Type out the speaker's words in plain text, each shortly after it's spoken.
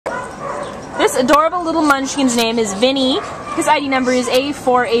this adorable little munchkin's name is Vinny. His ID number is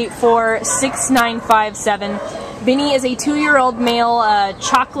A4846957. Vinny is a 2-year-old male,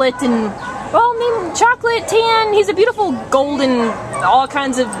 chocolate and, well, named chocolate, tan. He's a beautiful golden, all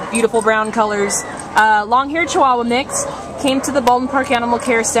kinds of beautiful brown colors. Long-Haired Chihuahua mix. Came to the Baldwin Park Animal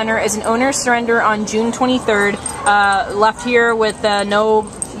Care Center as an owner surrender on June 23rd. Left here with no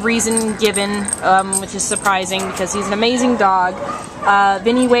reason given, which is surprising because he's an amazing dog.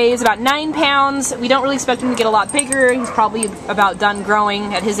 Vinny weighs about 9 pounds. We don't really expect him to get a lot bigger. He's probably about done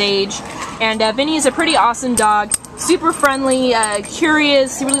growing at his age. And Vinny is a pretty awesome dog. Super friendly,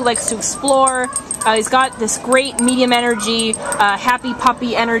 curious. He really likes to explore. He's got this great medium energy, happy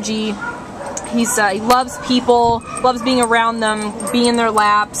puppy energy. He loves people, loves being around them, being in their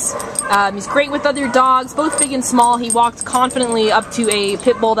laps. He's great with other dogs, both big and small. He walked confidently up to a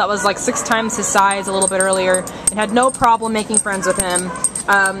pit bull that was like 6 times his size a little bit earlier and had no problem making friends with him.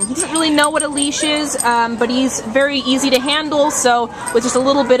 He doesn't really know what a leash is, but he's very easy to handle, so with just a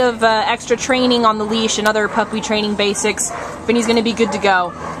little bit of extra training on the leash and other puppy training basics, Vinny's going to be good to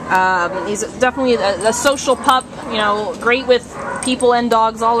go. He's definitely a social pup, you know, great with people and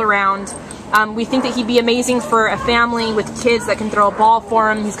dogs all around. We think that he'd be amazing for a family with kids that can throw a ball for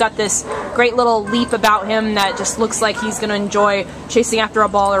him. He's got this great little leap about him that just looks like he's going to enjoy chasing after a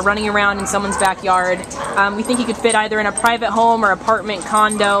ball or running around in someone's backyard. We think he could fit either in a private home or apartment,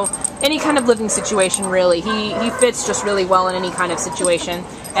 condo, any kind of living situation really. He fits just really well in any kind of situation.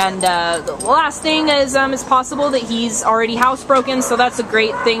 And the last thing is it's possible that he's already housebroken, so that's a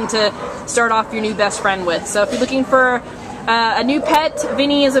great thing to start off your new best friend with. So if you're looking for a new pet,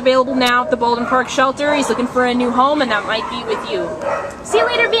 Vinny is available now at the Baldwin Park Shelter. He's looking for a new home, and that might be with you. See you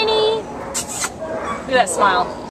later, Vinny! Look at that smile.